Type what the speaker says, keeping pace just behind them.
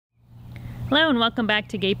Hello and welcome back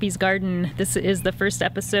to Gapeys Garden. This is the first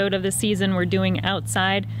episode of the season we're doing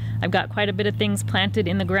outside. I've got quite a bit of things planted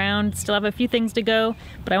in the ground, still have a few things to go,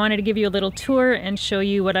 but I wanted to give you a little tour and show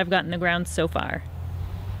you what I've got in the ground so far.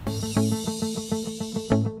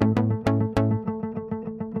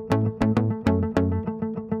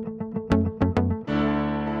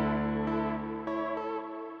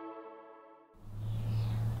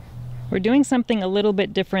 We're doing something a little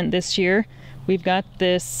bit different this year. We've got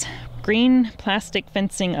this green plastic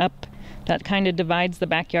fencing up that kind of divides the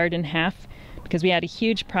backyard in half because we had a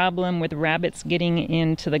huge problem with rabbits getting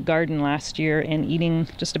into the garden last year and eating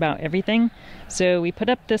just about everything. So we put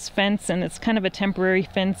up this fence, and it's kind of a temporary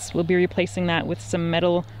fence. We'll be replacing that with some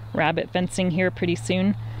metal rabbit fencing here pretty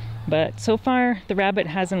soon. But so far the rabbit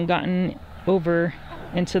hasn't gotten over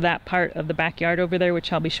into that part of the backyard over there,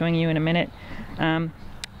 which I'll be showing you in a minute.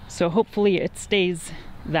 So hopefully it stays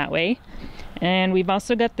that way. And we've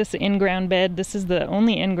also got this in-ground bed. This is the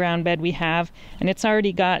only in-ground bed we have, and it's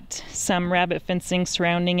already got some rabbit fencing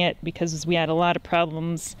surrounding it because we had a lot of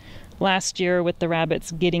problems last year with the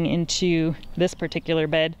rabbits getting into this particular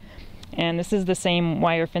bed. And this is the same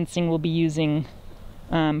wire fencing we'll be using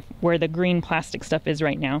where the green plastic stuff is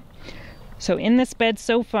right now. So in this bed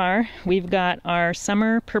so far, we've got our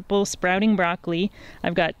summer purple sprouting broccoli.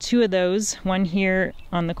 I've got two of those, one here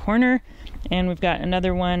on the corner, and we've got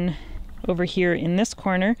another one over here in this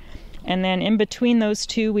corner. And then in between those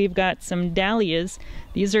two, we've got some dahlias.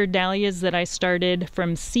 These are dahlias that I started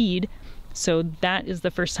from seed, so that is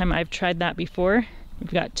the first time I've tried that before.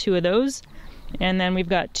 We've got two of those. And then we've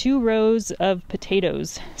got 2 rows of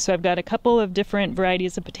potatoes. So I've got a couple of different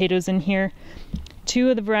varieties of potatoes in here.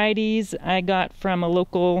 2 of the varieties I got from a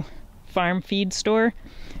local farm feed store,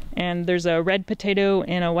 and there's a red potato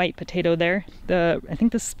and a white potato there. I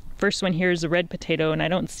think this first one here is a red potato, and I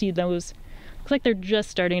don't see those. Looks like they're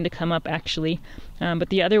just starting to come up actually, but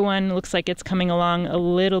the other one looks like it's coming along a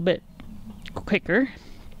little bit quicker.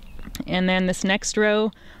 And then this next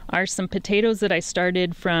row are some potatoes that I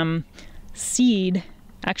started from seed,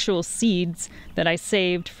 actual seeds that I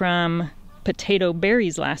saved from potato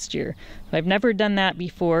berries last year. I've never done that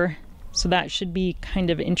before, so that should be kind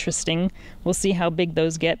of interesting. We'll see how big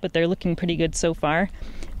those get, but they're looking pretty good so far.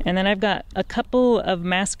 And then I've got a couple of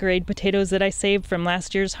masquerade potatoes that I saved from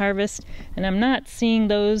last year's harvest, and I'm not seeing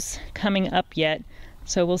those coming up yet,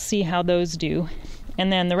 so we'll see how those do.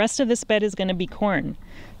 And then the rest of this bed is going to be corn.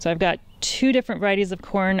 So I've got 2 different varieties of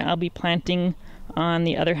corn I'll be planting on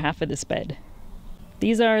the other half of this bed.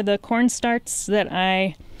 These are the corn starts that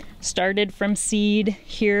I started from seed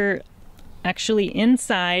here. Actually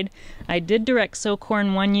inside, I did direct sow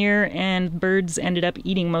corn one year and birds ended up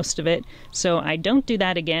eating most of it, so I don't do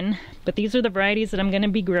that again. But these are the varieties that I'm going to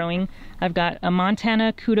be growing. I've got a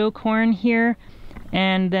Montana Kudo corn here,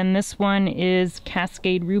 and then this one is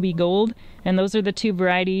Cascade Ruby Gold, and those are the 2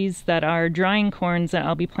 varieties that are drying corns that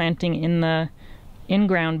I'll be planting in the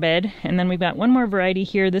in-ground bed. And then we've got one more variety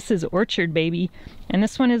here. This is Orchard Baby, and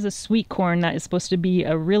this one is a sweet corn that is supposed to be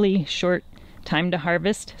a really short time to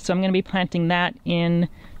harvest, so I'm going to be planting that in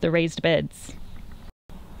the raised beds.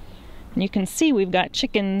 And you can see we've got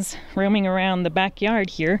chickens roaming around the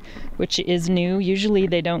backyard here, which is new. Usually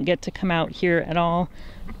they don't get to come out here at all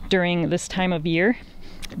during this time of year,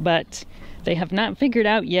 but they have not figured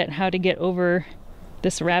out yet how to get over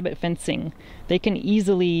this rabbit fencing. They can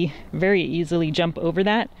easily, very easily jump over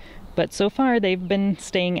that, but so far they've been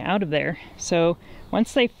staying out of there. So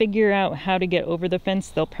once they figure out how to get over the fence,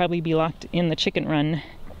 they'll probably be locked in the chicken run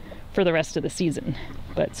for the rest of the season.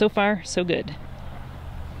 But so far, so good.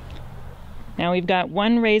 Now we've got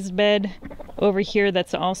one raised bed over here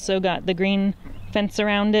that's also got the green fence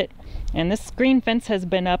around it. And this green fence has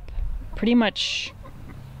been up pretty much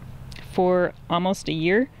for almost a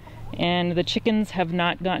year. And the chickens have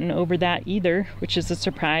not gotten over that either, which is a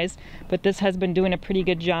surprise. But this has been doing a pretty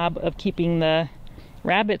good job of keeping the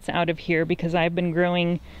rabbits out of here because I've been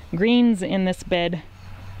growing greens in this bed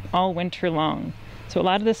all winter long. So a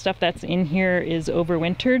lot of the stuff that's in here is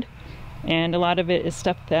overwintered, and a lot of it is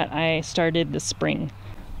stuff that I started this spring.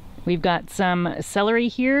 We've got some celery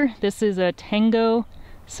here. This is a Tango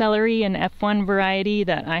celery, an F1 variety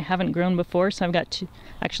that I haven't grown before, so I've got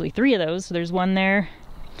actually 3 of those. So there's one there,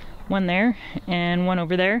 and one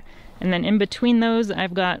over there. And then in between those,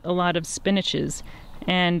 I've got a lot of spinaches.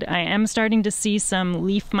 And I am starting to see some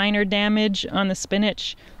leaf miner damage on the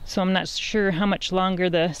spinach, so I'm not sure how much longer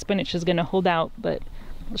the spinach is going to hold out, but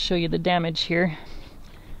I'll show you the damage here.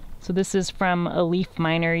 So this is from a leaf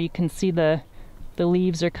miner. You can see the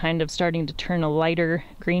leaves are kind of starting to turn a lighter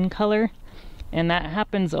green color, and that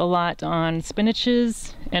happens a lot on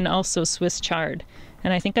spinaches and also Swiss chard.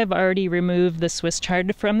 And I think I've already removed the Swiss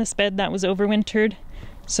chard from this bed that was overwintered.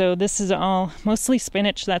 So this is all mostly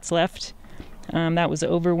spinach that's left that was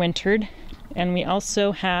overwintered. And we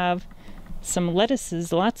also have some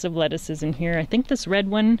lettuces, lots of lettuces in here. I think this red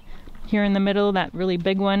one here in the middle, that really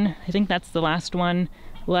big one, I think that's the last one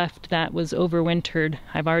left that was overwintered.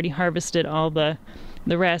 I've already harvested all the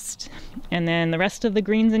rest. And then the rest of the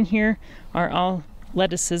greens in here are all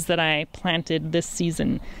lettuces that I planted this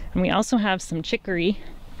season. And we also have some chicory.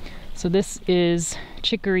 So this is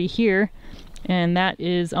chicory here, and that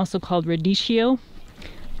is also called radicchio.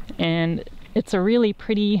 And it's a really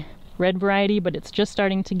pretty red variety, but it's just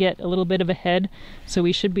starting to get a little bit of a head, so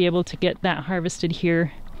we should be able to get that harvested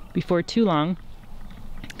here before too long.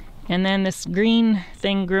 And then this green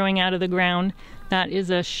thing growing out of the ground, that is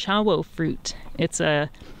a shawo fruit. It's a,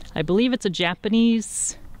 I believe it's a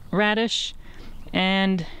Japanese radish,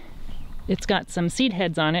 and it's got some seed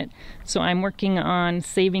heads on it, so I'm working on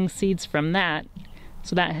saving seeds from that.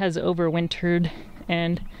 So that has overwintered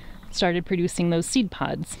and started producing those seed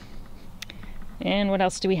pods. And what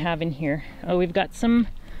else do we have in here? Oh, we've got some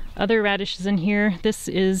other radishes in here. This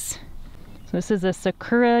is a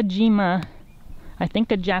Sakurajima, I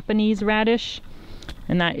think a Japanese radish,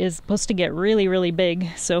 and that is supposed to get really, really big,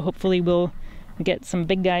 so hopefully we'll get some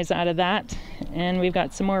big guys out of that. And we've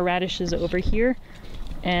got some more radishes over here,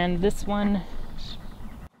 and this one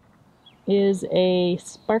is a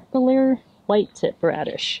sparkler white tip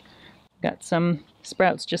radish. Got some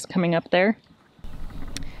sprouts just coming up there.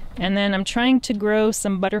 And then I'm trying to grow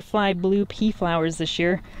some butterfly blue pea flowers this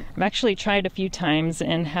year. I've actually tried a few times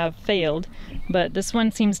and have failed, but this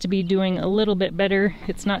one seems to be doing a little bit better.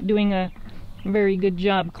 It's not doing a very good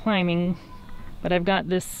job climbing, but I've got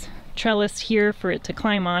this trellis here for it to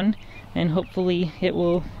climb on, and hopefully it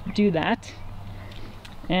will do that.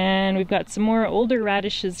 And we've got some more older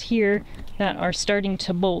radishes here that are starting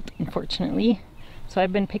to bolt, unfortunately. So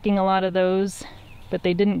I've been picking a lot of those, but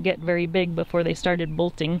they didn't get very big before they started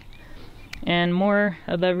bolting. And more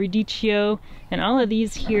of the radicchio, and all of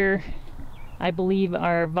these here I believe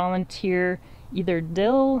are volunteer either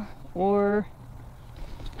dill or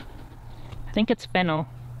I think it's fennel.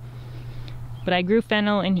 But I grew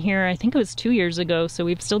fennel in here, I think it was 2 years ago, so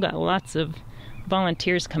we've still got lots of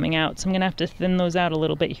volunteers coming out, so I'm gonna have to thin those out a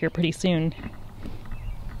little bit here pretty soon.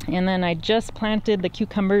 And then I just planted the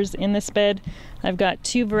cucumbers in this bed. I've got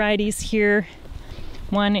two varieties here.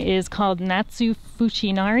 One is called Natsu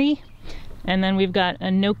Fuchinari, and then we've got a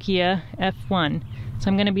Nokia F1. So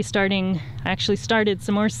I'm going to be I actually started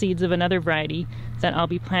some more seeds of another variety that I'll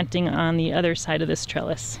be planting on the other side of this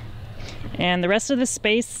trellis. And the rest of the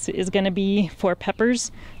space is going to be for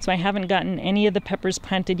peppers. So I haven't gotten any of the peppers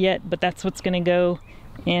planted yet, but that's what's going to go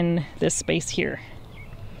in this space here.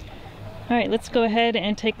 All right, let's go ahead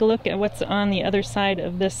and take a look at what's on the other side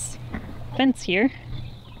of this fence here.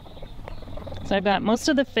 So I've got most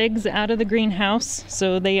of the figs out of the greenhouse,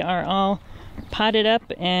 so they are all potted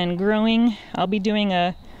up and growing. I'll be doing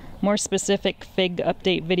a more specific fig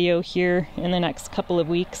update video here in the next couple of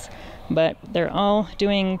weeks, but they're all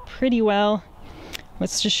doing pretty well.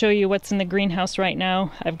 Let's just show you what's in the greenhouse right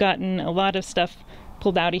now. I've gotten a lot of stuff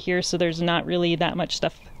pulled out of here, so there's not really that much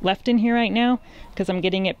stuff left in here right now because I'm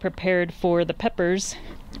getting it prepared for the peppers,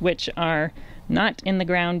 which are not in the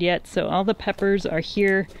ground yet. So all the peppers are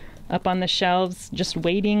here up on the shelves just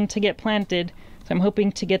waiting to get planted. So I'm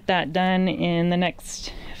hoping to get that done in the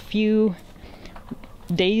next few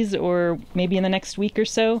days or maybe in the next week or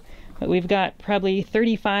so. But we've got probably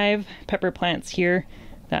 35 pepper plants here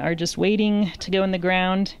that are just waiting to go in the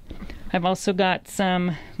ground. I've also got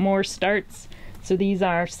some more starts. So these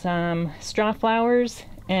are some straw flowers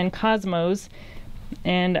and cosmos,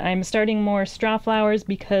 and I'm starting more straw flowers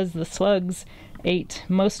because the slugs ate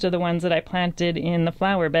most of the ones that I planted in the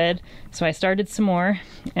flower bed, so I started some more.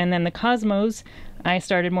 And then the cosmos, I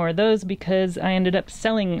started more of those because I ended up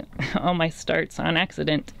selling all my starts on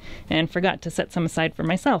accident and forgot to set some aside for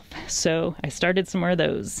myself, so I started some more of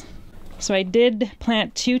those. So I did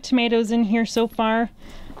plant 2 tomatoes in here so far.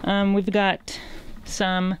 We've got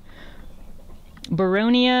some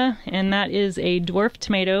Boronia, and that is a dwarf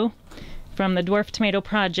tomato from the Dwarf Tomato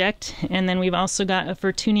Project, and then we've also got a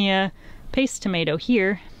Fortunia paste tomato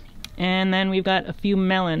here, and then we've got a few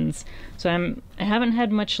melons. So I haven't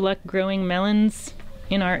had much luck growing melons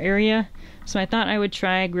in our area, so I thought I would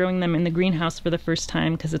try growing them in the greenhouse for the first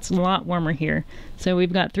time because it's a lot warmer here. So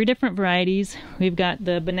we've got 3 different varieties. We've got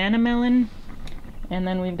the banana melon, and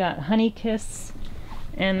then we've got honey kiss,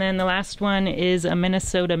 and then the last one is a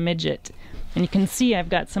Minnesota midget. And you can see I've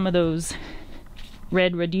got some of those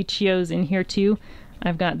red radicchios in here too.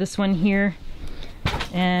 I've got this one here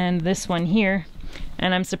and this one here.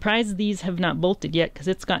 And I'm surprised these have not bolted yet because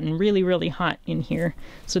it's gotten really, really hot in here.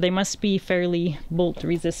 So they must be fairly bolt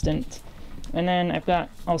resistant. And then I've got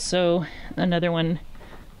also another one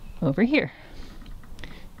over here.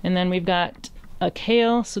 And then we've got a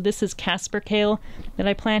kale. So this is Casper kale that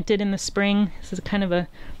I planted in the spring. This is kind of a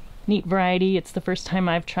neat variety. It's the first time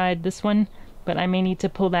I've tried this one, but I may need to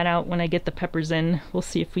pull that out when I get the peppers in. We'll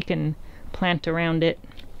see if we can plant around it.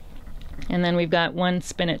 And then we've got one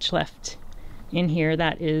spinach left in here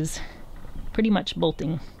that is pretty much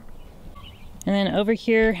bolting. And then over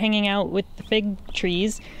here, hanging out with the fig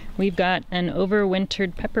trees, we've got an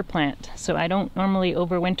overwintered pepper plant. So I don't normally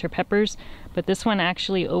overwinter peppers, but this one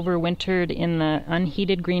actually overwintered in the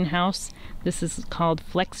unheated greenhouse. This is called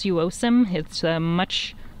Flexuosum. It's a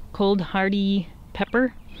much cold hardy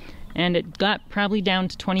pepper, and it got probably down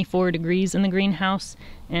to 24 degrees in the greenhouse,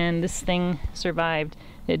 and this thing survived.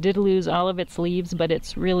 It did lose all of its leaves, but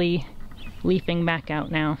it's really leafing back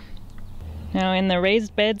out now. Now in the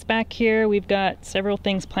raised beds back here, we've got several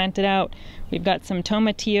things planted out. We've got some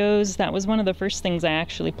Tomatillos. That was one of the first things I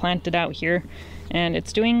actually planted out here, and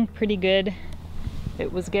it's doing pretty good.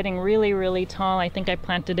 It was getting really, really tall. I think I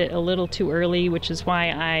planted it a little too early, which is why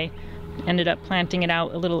I ended up planting it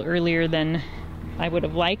out a little earlier than I would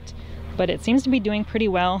have liked, but it seems to be doing pretty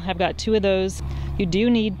well. I've got 2 of those. You do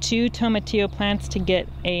need 2 tomatillo plants to get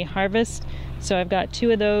a harvest, so I've got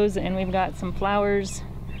 2 of those, and we've got some flowers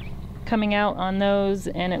coming out on those,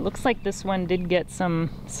 and it looks like this one did get some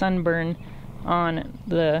sunburn on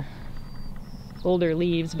the older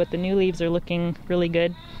leaves, but the new leaves are looking really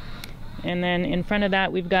good. And then in front of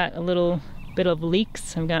that, we've got a little bit of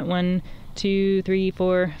leeks. I've got 1, 2, 3,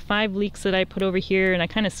 4, 5 leeks that I put over here, and I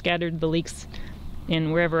kind of scattered the leeks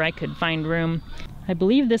in wherever I could find room. I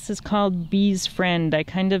believe this is called Bee's Friend.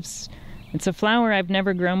 It's a flower I've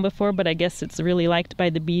never grown before, but I guess it's really liked by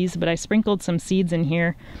the bees, but I sprinkled some seeds in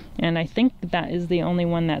here, and I think that is the only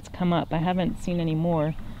one that's come up. I haven't seen any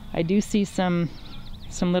more. I do see some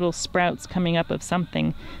little sprouts coming up of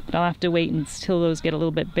something, but I'll have to wait until those get a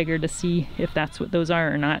little bit bigger to see if that's what those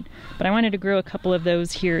are or not. But I wanted to grow a couple of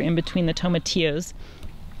those here in between the tomatillos.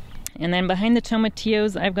 And then behind the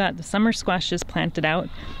tomatillos, I've got the summer squashes planted out.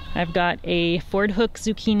 I've got a Ford Hook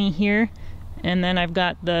zucchini here, and then I've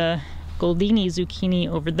got the Goldini zucchini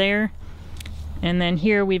over there. And then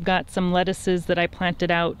here we've got some lettuces that I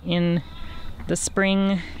planted out in the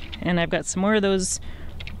spring, and I've got some more of those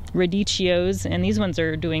radicchios, and these ones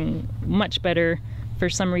are doing much better for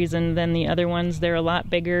some reason than the other ones. They're a lot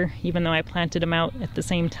bigger, even though I planted them out at the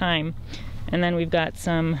same time. And then we've got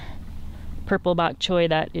some purple bok choy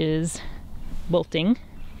that is bolting.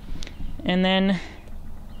 And then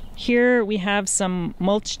here we have some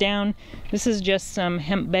mulch down. This is just some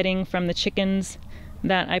hemp bedding from the chickens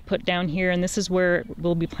that I put down here, and this is where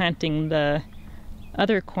we'll be planting the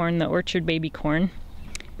other corn, the orchard baby corn.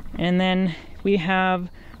 And then we have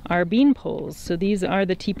our bean poles. So these are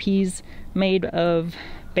the teepees made of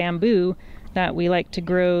bamboo that we like to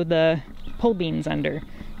grow the pole beans under.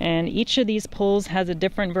 And each of these poles has a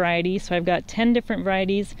different variety, so I've got 10 different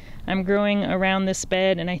varieties I'm growing around this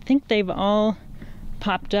bed, and I think they've all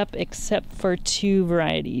popped up except for 2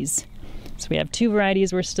 varieties. So we have 2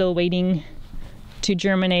 varieties we're still waiting to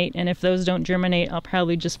germinate, and if those don't germinate, I'll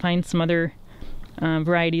probably just find some other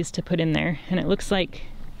varieties to put in there. And it looks like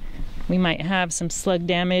we might have some slug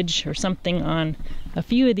damage or something on a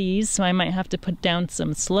few of these, so I might have to put down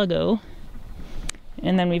some Sluggo.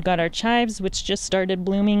 And then we've got our chives, which just started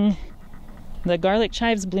blooming. The garlic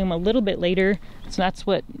chives bloom a little bit later, so that's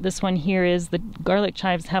what this one here is. The garlic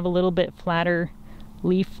chives have a little bit flatter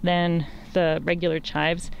leaf than the regular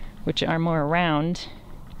chives, which are more round.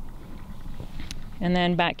 And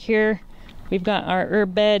then back here, we've got our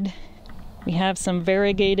herb bed. We have some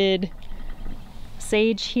variegated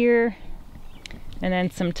sage here, and then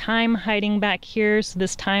some thyme hiding back here. So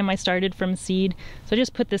this thyme I started from seed. So I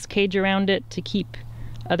just put this cage around it to keep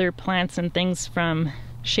other plants and things from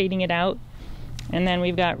shading it out. And then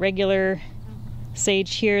we've got regular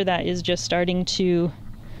sage here that is just starting to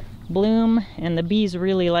bloom, and the bees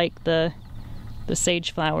really like the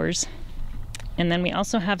sage flowers. And then we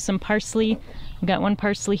also have some parsley. I've got one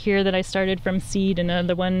parsley here that I started from seed,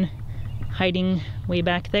 another one hiding way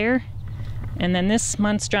back there. And then this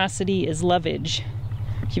monstrosity is lovage.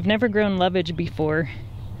 If you've never grown lovage before,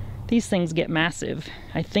 these things get massive.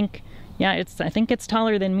 I think it's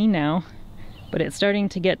taller than me now, but it's starting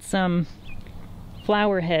to get some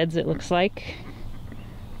flower heads, it looks like.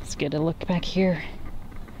 Let's get a look back here.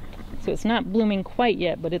 So it's not blooming quite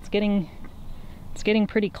yet, but it's getting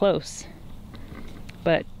pretty close.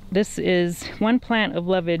 But this is one plant of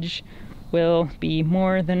lovage will be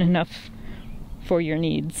more than enough for your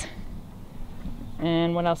needs.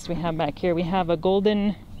 And what else do we have back here? We have a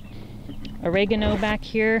golden oregano back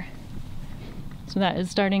here. So that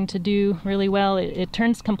is starting to do really well. It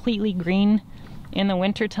turns completely green in the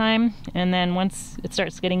winter time, and then once it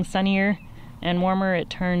starts getting sunnier and warmer, it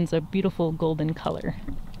turns a beautiful golden color.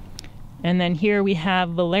 And then here we have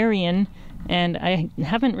valerian, and I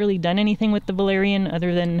haven't really done anything with the valerian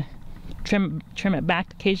other than trim it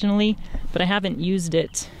back occasionally, but I haven't used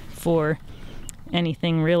it for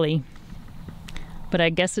anything really. But I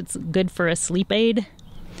guess it's good for a sleep aid,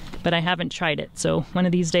 but I haven't tried it, so one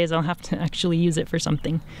of these days I'll have to actually use it for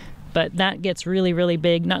something. But that gets really, really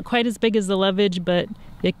big. Not quite as big as the lovage, but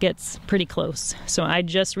it gets pretty close. So I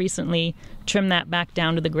just recently trimmed that back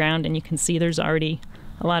down to the ground, and you can see there's already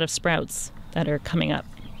a lot of sprouts that are coming up.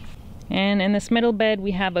 And in this middle bed,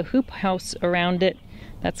 we have a hoop house around it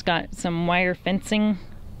that's got some wire fencing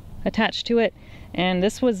attached to it. And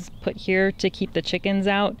this was put here to keep the chickens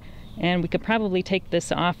out. And we could probably take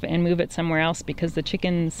this off and move it somewhere else because the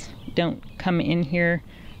chickens don't come in here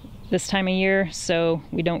this time of year, so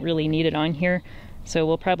we don't really need it on here. So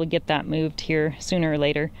we'll probably get that moved here sooner or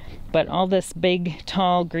later. But all this big,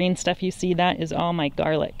 tall, green stuff you see, that is all my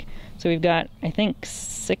garlic. So we've got, I think,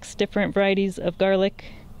 6 different varieties of garlic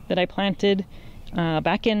that I planted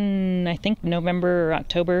back in, I think, November or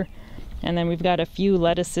October. And then we've got a few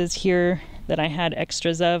lettuces here that I had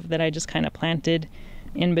extras of that I just kind of planted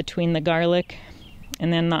in between the garlic.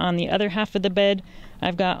 And then on the other half of the bed,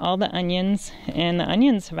 I've got all the onions, and the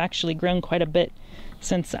onions have actually grown quite a bit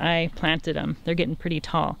since I planted them. They're getting pretty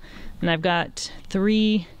tall. And I've got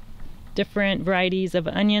 3 different varieties of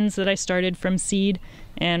onions that I started from seed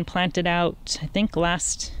and planted out, I think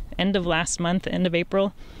end of last month, end of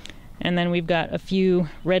April. And then we've got a few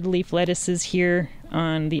red leaf lettuces here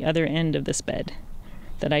on the other end of this bed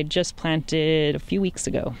that I just planted a few weeks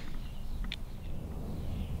ago.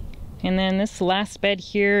 And then this last bed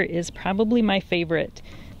here is probably my favorite.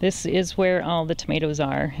 This is where all the tomatoes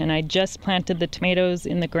are, and I just planted the tomatoes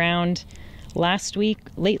in the ground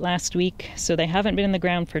late last week, so they haven't been in the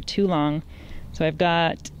ground for too long. So I've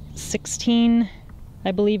got 16,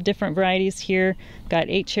 I believe, different varieties here. Got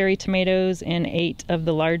 8 cherry tomatoes and 8 of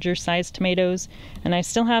the larger sized tomatoes. And I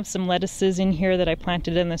still have some lettuces in here that I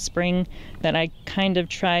planted in the spring that I kind of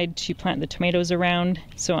tried to plant the tomatoes around.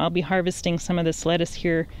 So I'll be harvesting some of this lettuce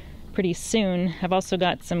here pretty soon. I've also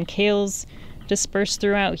got some kales dispersed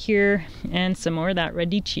throughout here and some more of that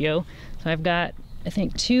radicchio. So I've got, I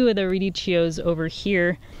think, 2 of the radicchios over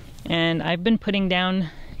here, and I've been putting down,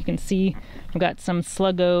 you can see I've got some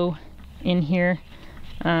sluggo in here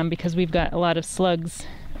because we've got a lot of slugs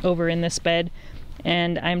over in this bed.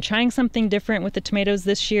 And I'm trying something different with the tomatoes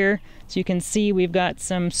this year. So you can see we've got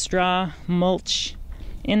some straw mulch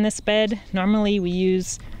in this bed. Normally we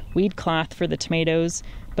use weed cloth for the tomatoes,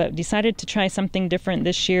 but decided to try something different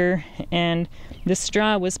this year, and this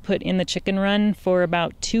straw was put in the chicken run for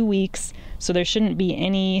about 2 weeks, so there shouldn't be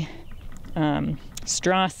any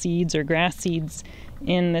straw seeds or grass seeds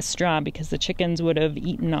in this straw because the chickens would have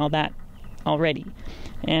eaten all that already.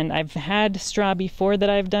 And I've had straw before that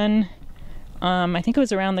I've done, I think it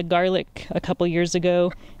was around the garlic a couple years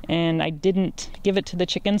ago, and I didn't give it to the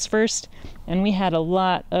chickens first, and we had a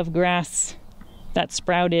lot of grass that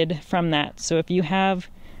sprouted from that. So if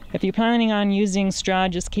you're planning on using straw,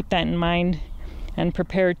 just keep that in mind and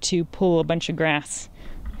prepare to pull a bunch of grass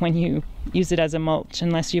when you use it as a mulch,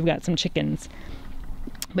 unless you've got some chickens.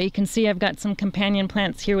 But you can see I've got some companion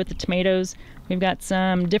plants here with the tomatoes. We've got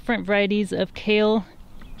some different varieties of kale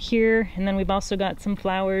here, and then we've also got some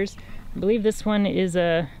flowers. I believe this one is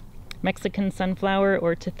a Mexican sunflower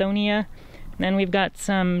or tithonia. And then we've got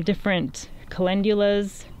some different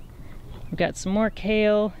calendulas. We've got some more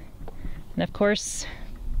kale, and of course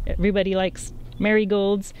everybody likes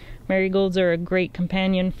marigolds. Marigolds are a great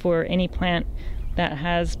companion for any plant that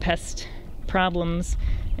has pest problems.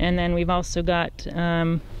 And then we've also got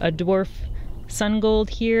a dwarf sungold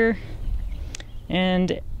here,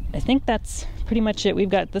 and I think that's pretty much it. We've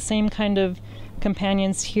got the same kind of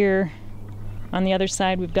companions here. On the other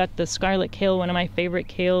side we've got the scarlet kale, one of my favorite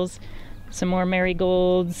kales, some more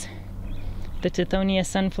marigolds, the tithonia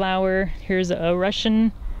sunflower. Here's a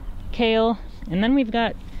Russian kale, and then we've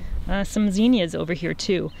got some zinnias over here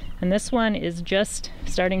too, and this one is just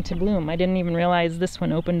starting to bloom. I didn't even realize this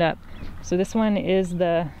one opened up. So this one is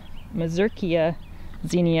the Mazurkia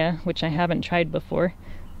zinnia, which I haven't tried before,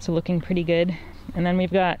 so looking pretty good. And then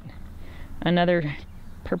we've got another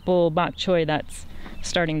purple bok choy that's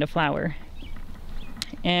starting to flower,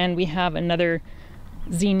 and we have another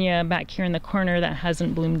zinnia back here in the corner that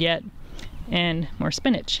hasn't bloomed yet, and more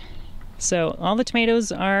spinach. So all the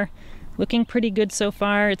tomatoes are looking pretty good so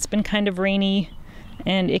far. It's been kind of rainy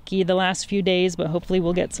and icky the last few days, but hopefully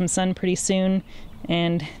we'll get some sun pretty soon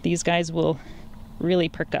and these guys will really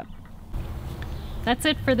perk up. That's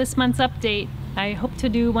it for this month's update. I hope to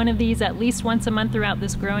do one of these at least once a month throughout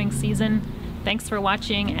this growing season. Thanks for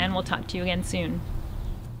watching, and we'll talk to you again soon.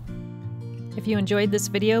 If you enjoyed this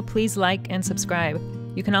video, please like and subscribe.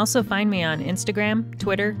 You can also find me on Instagram,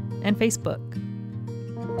 Twitter, and Facebook.